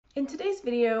In today's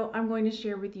video, I'm going to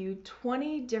share with you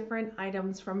 20 different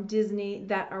items from Disney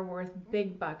that are worth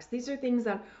big bucks. These are things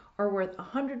that are worth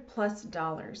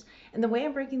 $100+. And the way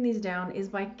I'm breaking these down is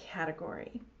by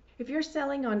category. If you're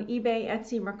selling on eBay,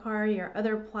 Etsy, Mercari, or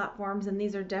other platforms, then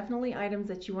these are definitely items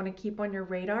that you want to keep on your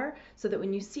radar so that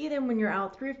when you see them when you're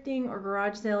out thrifting or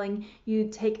garage selling, you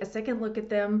take a second look at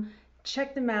them,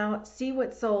 check them out, see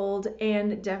what's sold,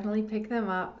 and definitely pick them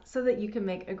up so that you can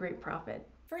make a great profit.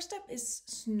 First up is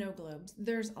snow globes.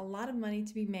 There's a lot of money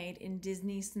to be made in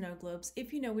Disney snow globes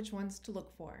if you know which ones to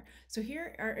look for. So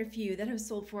here are a few that have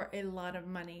sold for a lot of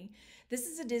money. This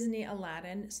is a Disney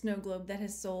Aladdin snow globe that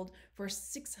has sold for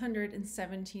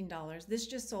 $617. This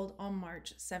just sold on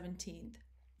March 17th.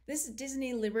 This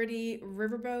Disney Liberty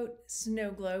Riverboat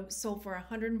snow globe sold for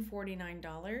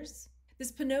 $149.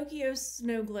 This Pinocchio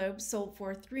snow globe sold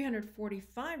for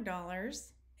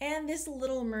 $345. And this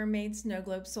Little Mermaid snow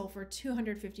globe sold for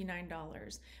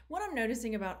 $259. What I'm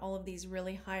noticing about all of these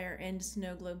really higher end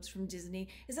snow globes from Disney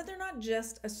is that they're not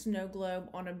just a snow globe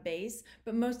on a base,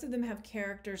 but most of them have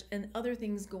characters and other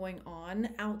things going on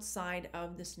outside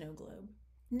of the snow globe.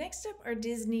 Next up are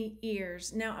Disney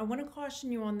ears. Now, I want to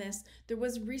caution you on this. There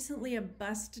was recently a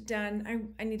bust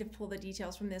done. I need to pull the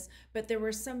details from this, but there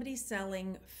was somebody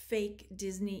selling fake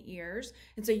Disney ears.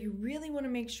 And so you really want to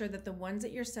make sure that the ones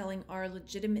that you're selling are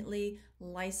legitimately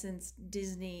licensed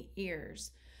Disney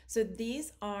ears. So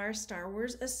these are Star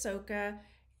Wars Ahsoka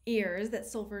ears that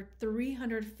sold for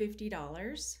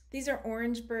 $350. These are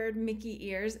Orange Bird Mickey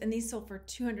ears, and these sold for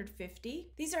 $250.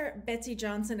 These are Betsy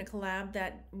Johnson, a collab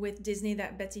that with Disney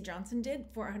that Betsy Johnson did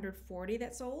for $140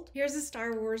 that sold. Here's a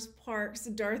Star Wars Parks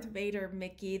Darth Vader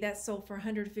Mickey that sold for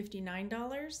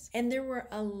 $159. And there were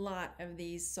a lot of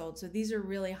these sold, so these are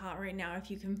really hot right now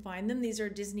if you can find them. These are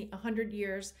Disney 100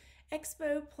 Years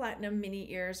Expo Platinum Mini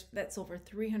Ears that sold for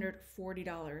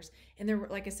 $340. And there were,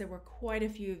 like I said, were quite a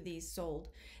few of these sold.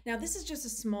 Now, this is just a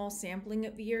small sampling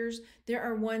of ears. There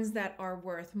are ones that are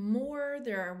worth more,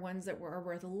 there are ones that are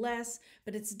worth less,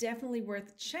 but it's definitely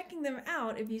worth checking them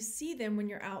out if you see them when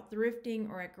you're out thrifting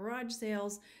or at garage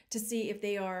sales to see if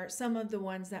they are some of the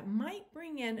ones that might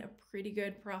bring in a pretty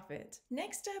good profit.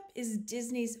 Next up is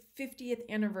Disney's 50th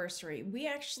anniversary. We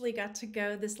actually got to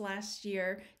go this last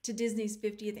year to Disney's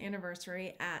 50th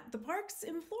anniversary at the parks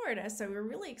in Florida, so we're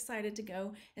really excited to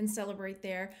go and celebrate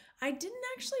there. I didn't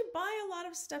actually buy a lot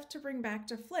of stuff to bring back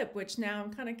to flip, which now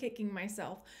I'm kind of kicking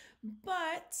myself,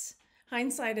 but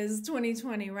hindsight is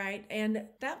 2020, right? And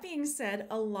that being said,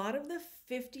 a lot of the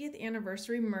 50th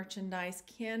anniversary merchandise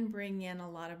can bring in a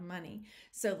lot of money.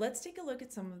 So let's take a look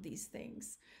at some of these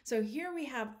things. So here we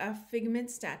have a Figment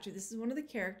statue. This is one of the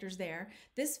characters there.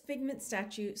 This Figment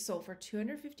statue sold for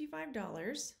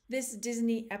 $255. This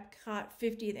Disney Epcot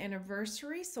 50th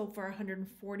anniversary sold for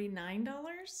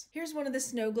 $149. Here's one of the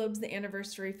snow globes, the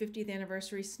anniversary, 50th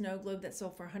anniversary snow globe that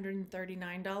sold for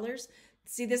 $139.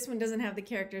 See, this one doesn't have the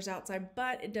characters outside,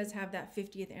 but it does have that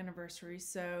 50th anniversary,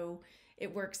 so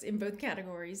it works in both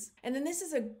categories. And then this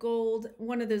is a gold,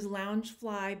 one of those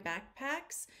Loungefly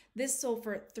backpacks. This sold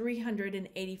for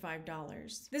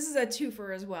 $385. This is a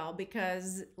twofer as well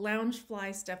because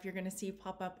Loungefly stuff you're gonna see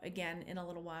pop up again in a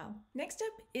little while. Next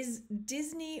up is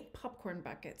Disney popcorn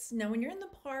buckets. Now, when you're in the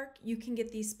park, you can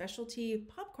get these specialty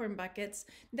popcorn buckets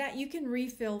that you can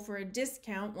refill for a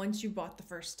discount once you bought the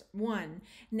first one.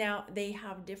 Now, they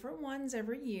have different ones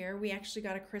every year. We actually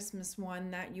got a Christmas one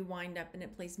that you wind up and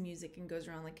it plays music and goes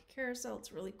around like a carousel.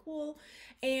 It's really cool.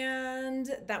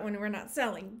 And that one we're not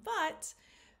selling, but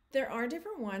there are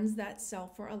different ones that sell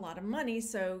for a lot of money.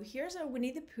 So here's a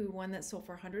Winnie the Pooh one that sold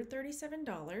for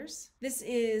 $137. This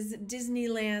is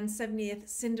Disneyland 70th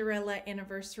Cinderella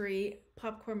Anniversary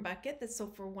popcorn bucket that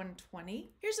sold for $120.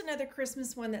 Here's another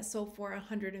Christmas one that sold for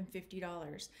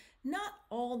 $150. Not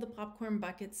all the popcorn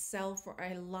buckets sell for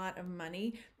a lot of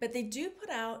money, but they do put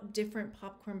out different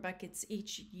popcorn buckets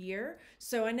each year.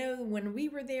 So I know when we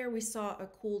were there, we saw a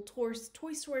cool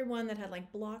Toy Story one that had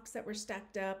like blocks that were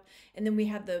stacked up. And then we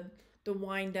had the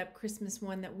wind up Christmas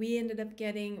one that we ended up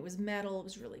getting. It was metal, it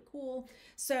was really cool.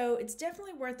 So it's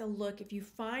definitely worth a look if you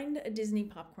find a Disney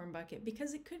popcorn bucket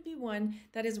because it could be one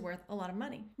that is worth a lot of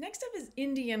money. Next up is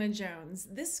Indiana Jones.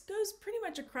 This goes pretty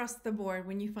much across the board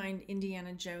when you find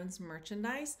Indiana Jones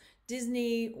merchandise,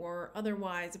 Disney or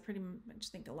otherwise. I pretty much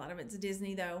think a lot of it's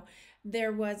Disney though.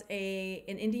 There was an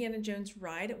Indiana Jones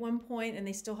ride at one point and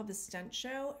they still have the stunt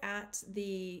show at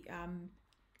the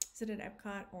is it at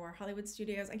Epcot or Hollywood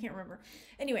Studios? I can't remember.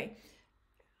 Anyway,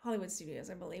 Hollywood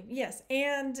Studios, I believe. Yes.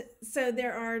 And so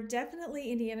there are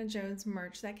definitely Indiana Jones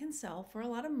merch that can sell for a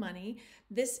lot of money.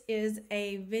 This is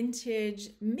a vintage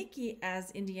Mickey as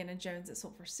Indiana Jones that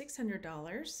sold for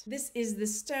 $600. This is the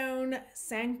stone,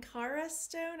 Sankara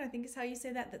stone, I think is how you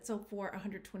say that, that sold for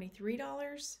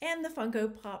 $123. And the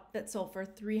Funko Pop that sold for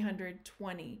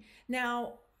 $320.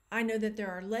 Now, I know that there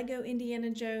are Lego Indiana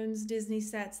Jones Disney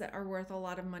sets that are worth a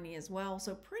lot of money as well.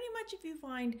 So pretty much if you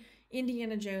find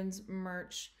Indiana Jones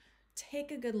merch,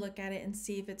 take a good look at it and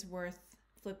see if it's worth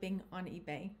flipping on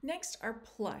eBay. Next are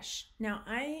plush. Now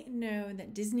I know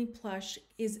that Disney plush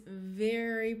is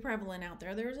very prevalent out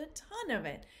there. There's a ton of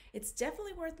it. It's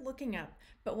definitely worth looking up.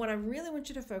 But what I really want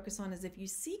you to focus on is if you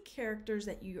see characters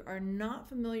that you are not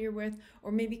familiar with,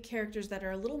 or maybe characters that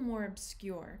are a little more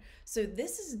obscure. So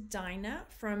this is Dinah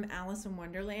from Alice in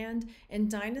Wonderland, and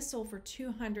Dinah sold for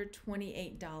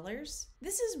 $228.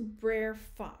 This is Brer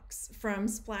Fox from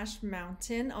Splash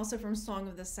Mountain, also from Song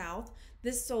of the South.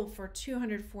 This sold for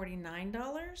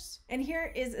 $249. And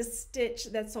here is a Stitch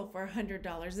that sold for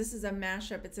 $100. This is a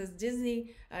mashup. It says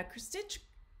Disney, Stitch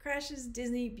Crashes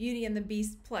Disney Beauty and the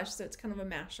Beast plush. So it's kind of a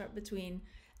mashup between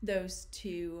those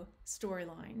two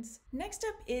storylines. Next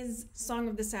up is Song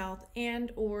of the South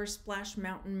and or Splash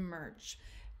Mountain merch.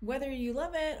 Whether you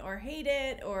love it or hate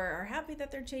it or are happy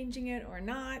that they're changing it or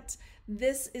not,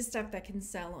 this is stuff that can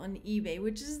sell on eBay,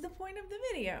 which is the point of the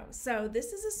video. So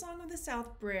this is a Song of the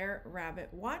South Brer Rabbit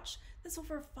watch. This sold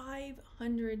for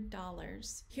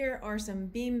 $500. Here are some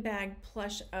beanbag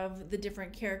plush of the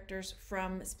different characters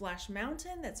from Splash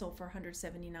Mountain that sold for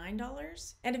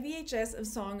 $179. And a VHS of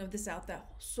Song of the South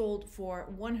that sold for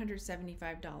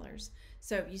 $175.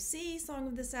 So if you see Song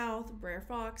of the South, Brer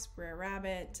Fox, Brer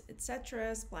Rabbit,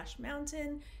 etc., Splash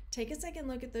Mountain, take a second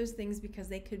look at those things because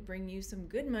they could bring you some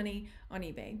good money on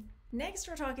eBay. Next,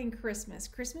 we're talking Christmas.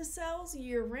 Christmas sells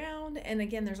year round, and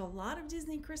again, there's a lot of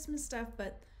Disney Christmas stuff,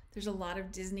 but there's a lot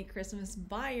of Disney Christmas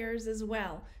buyers as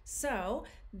well. So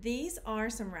these are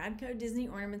some Radco Disney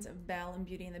ornaments of Belle and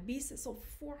Beauty and the Beast that sold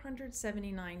for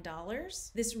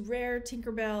 $479. This rare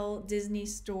Tinkerbell Disney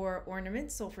Store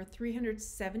ornament sold for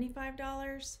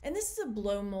 $375. And this is a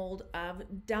blow mold of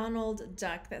Donald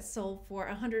Duck that sold for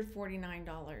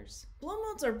 $149. Blow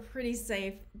molds are pretty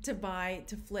safe to buy,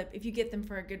 to flip, if you get them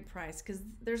for a good price, because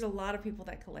there's a lot of people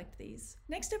that collect these.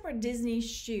 Next up are Disney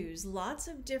shoes. Lots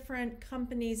of different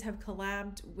companies have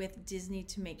collabed with Disney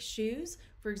to make shoes.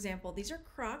 For example, these are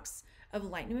Crocs of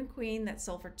Lightning McQueen that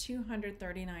sold for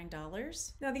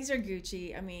 $239. Now these are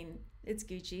Gucci. I mean, it's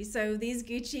Gucci. So these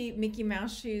Gucci Mickey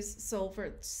Mouse shoes sold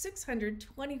for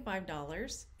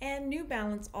 $625. And New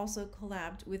Balance also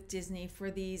collabed with Disney for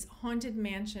these Haunted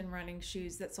Mansion running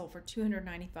shoes that sold for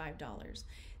 $295.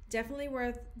 Definitely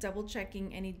worth double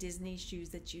checking any Disney shoes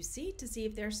that you see to see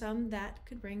if there's some that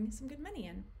could bring some good money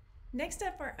in. Next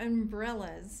up are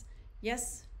umbrellas.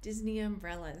 Yes, Disney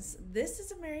umbrellas. This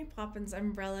is a Mary Poppins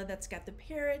umbrella that's got the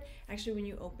parrot. Actually, when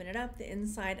you open it up, the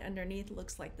inside underneath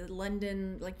looks like the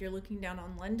London, like you're looking down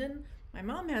on London. My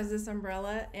mom has this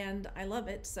umbrella and I love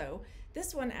it. So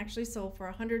this one actually sold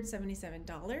for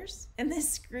 $177. And this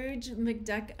Scrooge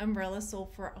McDuck umbrella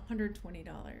sold for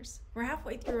 $120. We're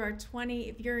halfway through our 20.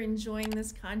 If you're enjoying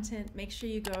this content, make sure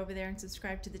you go over there and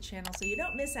subscribe to the channel so you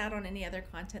don't miss out on any other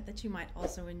content that you might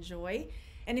also enjoy.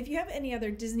 And if you have any other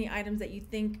Disney items that you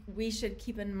think we should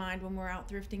keep in mind when we're out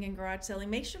thrifting and garage selling,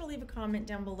 make sure to leave a comment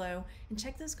down below and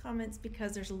check those comments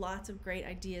because there's lots of great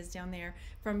ideas down there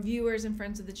from viewers and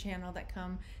friends of the channel that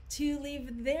come to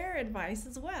leave their advice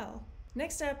as well.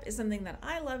 Next up is something that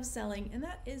I love selling, and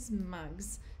that is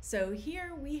mugs. So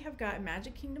here we have got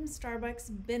Magic Kingdom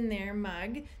Starbucks Been There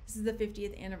mug. This is the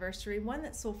 50th anniversary one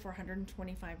that sold for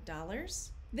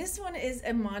 $125. This one is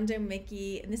a Mondo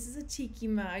Mickey, and this is a Tiki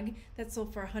mug that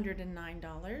sold for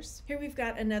 $109. Here we've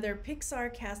got another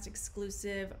Pixar cast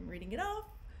exclusive, I'm reading it off,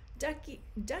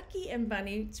 Ducky and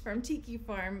Bunny from Tiki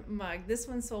Farm mug. This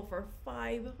one sold for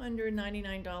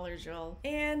 $599, y'all.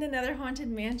 And another Haunted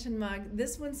Mansion mug.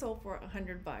 This one sold for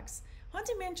 $100.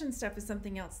 Haunted Mansion stuff is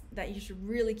something else that you should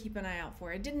really keep an eye out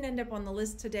for. It didn't end up on the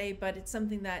list today, but it's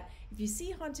something that if you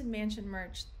see Haunted Mansion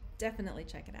merch, definitely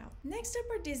check it out. Next up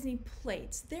are Disney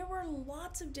plates. There were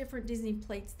lots of different Disney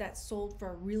plates that sold for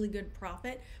a really good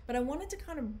profit, but I wanted to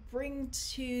kind of bring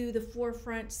to the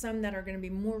forefront some that are going to be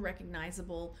more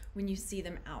recognizable when you see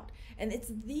them out. And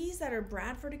it's these that are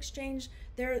Bradford Exchange.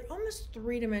 They're almost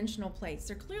three-dimensional plates.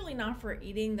 They're clearly not for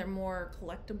eating. They're more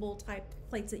collectible type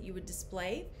plates that you would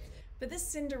display. But this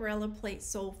Cinderella plate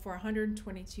sold for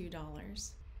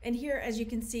 $122. And here, as you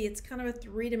can see, it's kind of a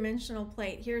three-dimensional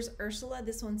plate. Here's Ursula.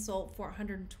 This one sold for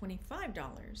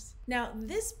 $125. Now,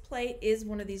 this plate is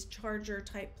one of these charger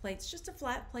type plates, just a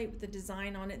flat plate with a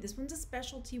design on it. This one's a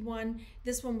specialty one.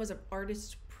 This one was an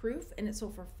artist proof and it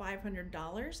sold for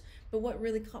 $500. But what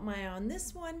really caught my eye on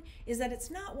this one is that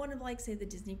it's not one of, like, say, the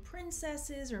Disney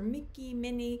princesses or Mickey,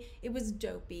 Minnie. It was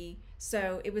dopey.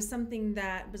 So it was something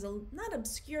that was a not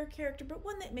obscure character, but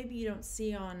one that maybe you don't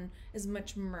see on as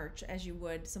much merch as you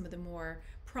would some of the more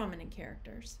prominent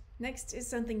characters. Next is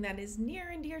something that is near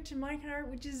and dear to my heart,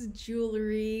 which is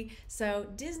jewelry. So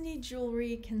Disney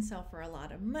jewelry can sell for a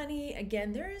lot of money.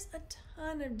 Again, there is a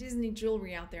ton of Disney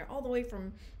jewelry out there, all the way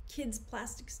from kids'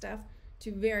 plastic stuff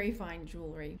to very fine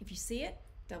jewelry. If you see it,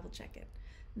 double check it.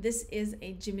 This is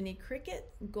a Jiminy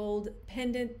Cricket gold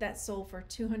pendant that sold for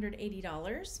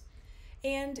 $280.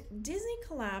 And Disney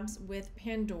collabs with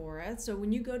Pandora. So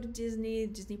when you go to Disney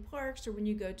parks, or when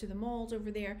you go to the malls over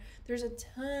there, there's a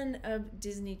ton of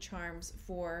Disney charms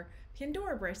for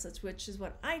Pandora bracelets, which is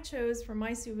what I chose for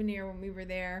my souvenir when we were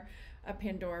there, a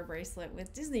Pandora bracelet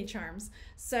with Disney charms.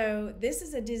 So this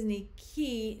is a Disney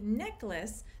key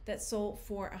necklace that sold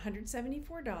for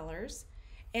 $174.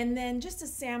 And then just a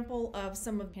sample of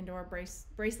some of Pandora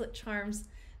bracelet charms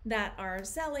that are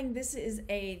selling. This is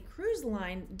a cruise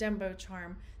line Dumbo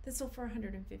charm that sold for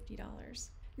 $150.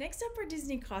 Next up are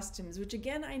Disney costumes, which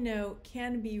again I know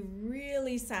can be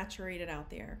really saturated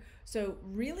out there. So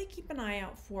really keep an eye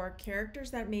out for characters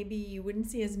that maybe you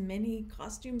wouldn't see as many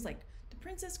costumes, like the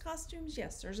princess costumes.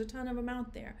 Yes, there's a ton of them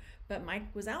out there. But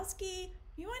Mike Wazowski,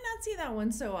 you might not see that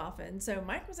one so often. So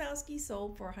Mike Wazowski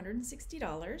sold for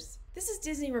 $160. This is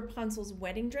Disney Rapunzel's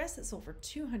wedding dress that sold for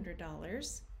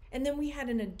 $200. And then we had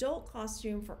an adult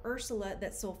costume for Ursula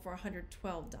that sold for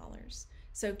 $112.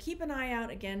 So keep an eye out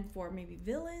again for maybe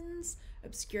villains,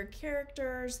 obscure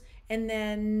characters, and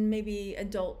then maybe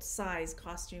adult size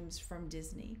costumes from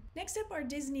Disney. Next up are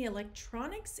Disney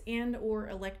electronics and or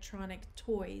electronic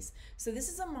toys. So this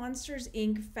is a Monsters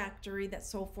Inc. factory that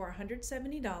sold for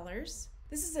 $170.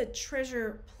 This is a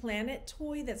Treasure Planet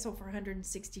toy that sold for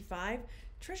 $165.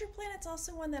 Treasure Planet's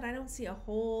also one that I don't see a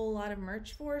whole lot of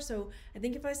merch for, so I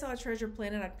think if I saw a Treasure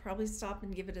Planet, I'd probably stop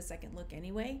and give it a second look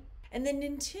anyway. And then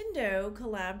Nintendo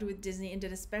collabed with Disney and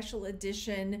did a special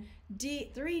edition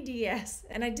 3DS,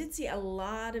 and I did see a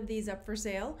lot of these up for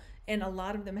sale, and a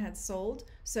lot of them had sold.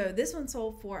 So this one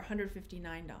sold for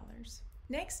 $159.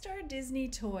 Next are Disney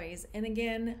toys, and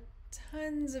again,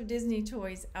 tons of Disney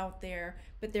toys out there,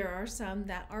 but there are some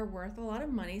that are worth a lot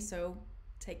of money, so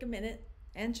take a minute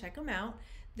and check them out.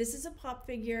 This is a pop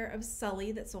figure of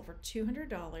Sully that sold for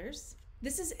 $200.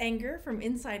 This is Anger from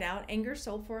Inside Out. Anger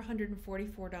sold for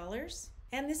 $144.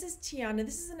 And this is Tiana.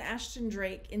 This is an Ashton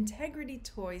Drake Integrity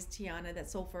Toys Tiana that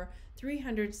sold for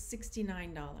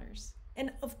 $369.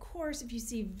 And of course, if you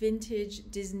see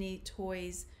vintage Disney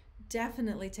toys,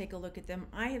 definitely take a look at them.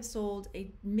 I have sold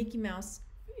a Mickey Mouse,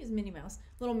 maybe it's Minnie Mouse,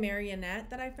 little marionette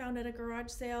that I found at a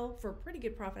garage sale for a pretty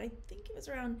good profit. I think it was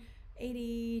around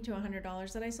 $80 to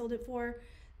 $100 that I sold it for.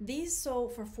 These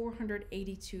sold for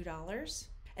 $482.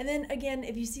 And then again,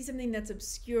 if you see something that's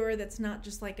obscure, that's not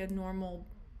just like a normal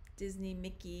Disney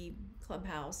Mickey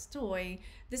Clubhouse toy,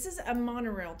 this is a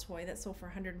monorail toy that sold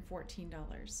for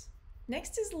 $114.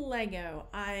 Next is Lego.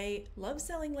 I love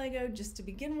selling Lego just to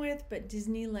begin with, but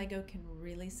Disney Lego can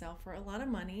really sell for a lot of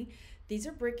money. These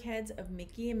are brick heads of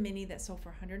Mickey and Minnie that sold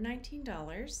for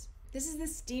 $119. This is the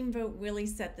Steamboat Willie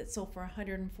set that sold for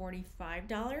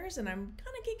 $145, and I'm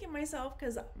kind of kicking myself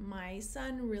because my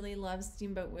son really loves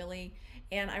Steamboat Willie,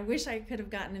 and I wish I could have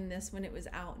gotten him this when it was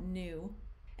out new.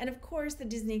 And of course, the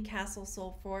Disney Castle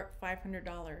sold for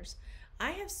 $500.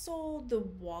 I have sold the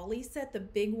Wally set, the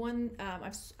big one.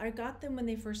 I got them when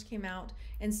they first came out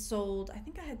and sold, I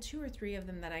think I had 2 or 3 of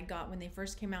them that I got when they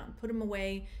first came out and put them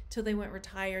away till they went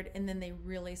retired, and then they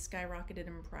really skyrocketed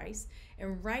in price.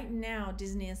 And right now,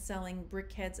 Disney is selling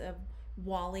brickheads of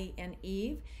Wally and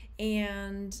Eve,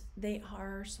 and they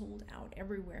are sold out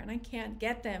everywhere, and I can't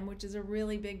get them, which is a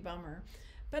really big bummer.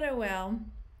 But oh well.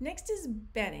 Next is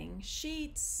bedding,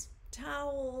 sheets,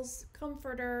 towels,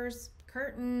 comforters,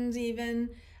 curtains even.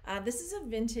 This is a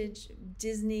vintage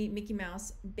Disney Mickey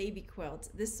Mouse baby quilt.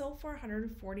 This sold for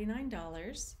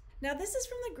 $149. Now this is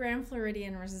from the Grand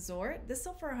Floridian Resort. This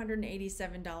sold for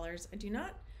 $187. I do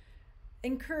not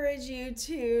encourage you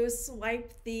to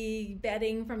swipe the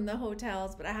bedding from the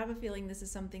hotels, but I have a feeling this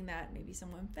is something that maybe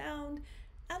someone found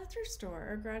at a thrift store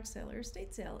or garage sale or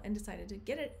estate sale and decided to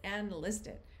get it and list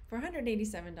it for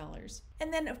 $187.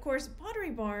 And then, of course,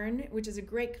 Pottery Barn, which is a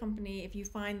great company. If you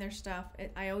find their stuff,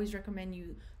 I always recommend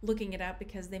you looking it up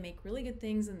because they make really good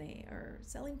things and they are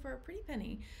selling for a pretty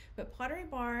penny. But Pottery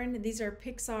Barn, these are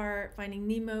Pixar Finding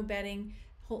Nemo bedding,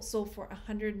 sold for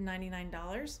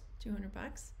 $199, 200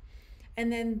 bucks. And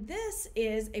then this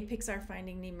is a Pixar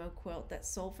Finding Nemo quilt that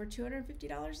sold for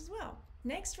 $250 as well.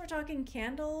 Next, we're talking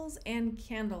candles and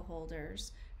candle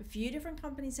holders. A few different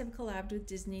companies have collabed with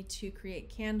Disney to create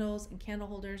candles and candle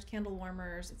holders, candle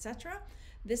warmers, etc.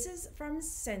 This is from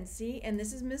Scentsy, and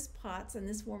this is Miss Potts, and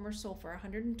this warmer sold for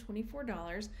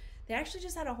 $124. They actually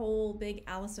just had a whole big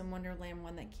Alice in Wonderland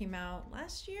one that came out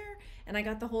last year, and I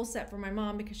got the whole set for my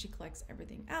mom because she collects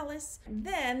everything Alice.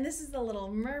 Then this is the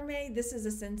Little Mermaid. This is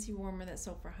a Scentsy warmer that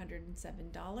sold for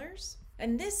 $107.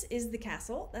 And this is the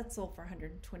castle that sold for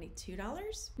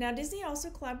 $122. Now Disney also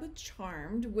collabed with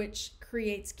Charmed, which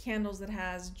creates candles that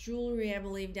has jewelry, I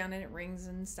believe, down in it, rings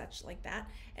and such like that.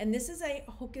 And this is a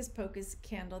Hocus Pocus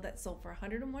candle that sold for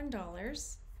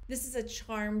 $101. This is a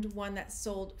Charmed one that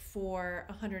sold for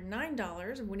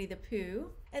 $109, Winnie the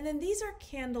Pooh. And then these are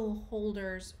candle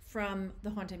holders from the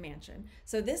Haunted Mansion.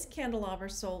 So this candelabra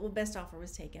sold, well, best offer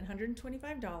was taken,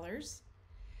 $125.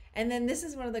 And then this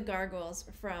is one of the gargoyles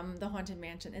from the Haunted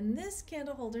Mansion, and this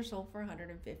candle holder sold for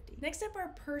 $150. Next up are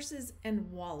purses and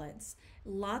wallets.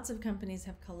 Lots of companies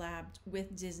have collabed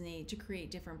with Disney to create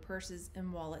different purses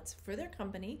and wallets for their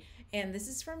company, and this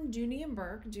is from Dooney &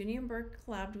 Burke. Dooney & Burke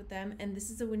collabed with them, and this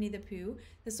is a Winnie the Pooh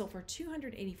that sold for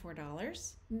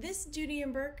 $284. This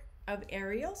Dooney & Burke of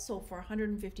Ariel sold for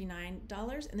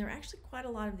 $159, and there are actually quite a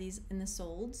lot of these in the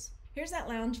solds. Here's that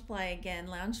Loungefly again.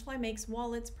 Loungefly makes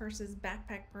wallets, purses,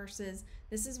 backpack purses.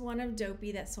 This is one of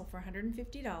Dopey that sold for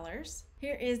 $150.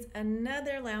 Here is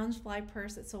another Loungefly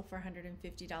purse that sold for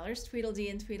 $150, Tweedledee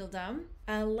and Tweedledum.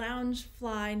 A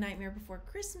Loungefly Nightmare Before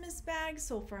Christmas bag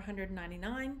sold for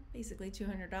 $199, basically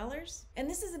 $200. And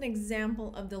this is an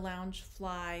example of the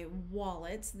Loungefly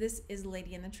wallets. This is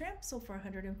Lady and the Tramp, sold for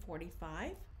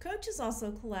 $145. Coach has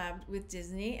also collabed with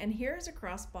Disney, and here's a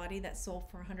crossbody that sold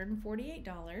for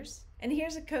 $148. And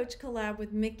here's a Coach collab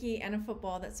with Mickey and a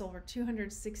football that sold for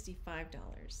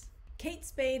 $265. Kate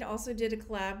Spade also did a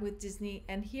collab with Disney,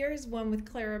 and here's one with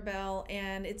Clarabelle,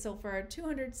 and it sold for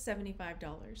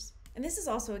 $275. And this is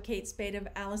also a Kate Spade of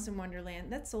Alice in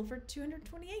Wonderland that sold for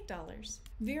 $228.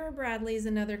 Vera Bradley is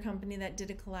another company that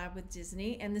did a collab with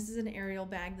Disney, and this is an Ariel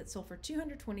bag that sold for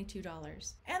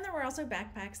 $222. And there were also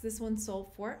backpacks. This one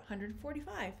sold for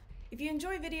 $145. If you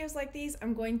enjoy videos like these,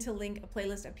 I'm going to link a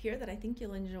playlist up here that I think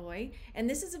you'll enjoy. And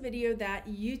this is a video that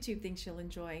YouTube thinks you'll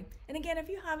enjoy. And again, if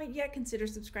you haven't yet, consider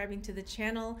subscribing to the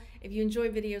channel. If you enjoy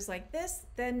videos like this,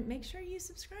 then make sure you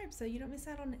subscribe so you don't miss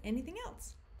out on anything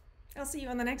else. I'll see you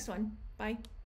on the next one. Bye.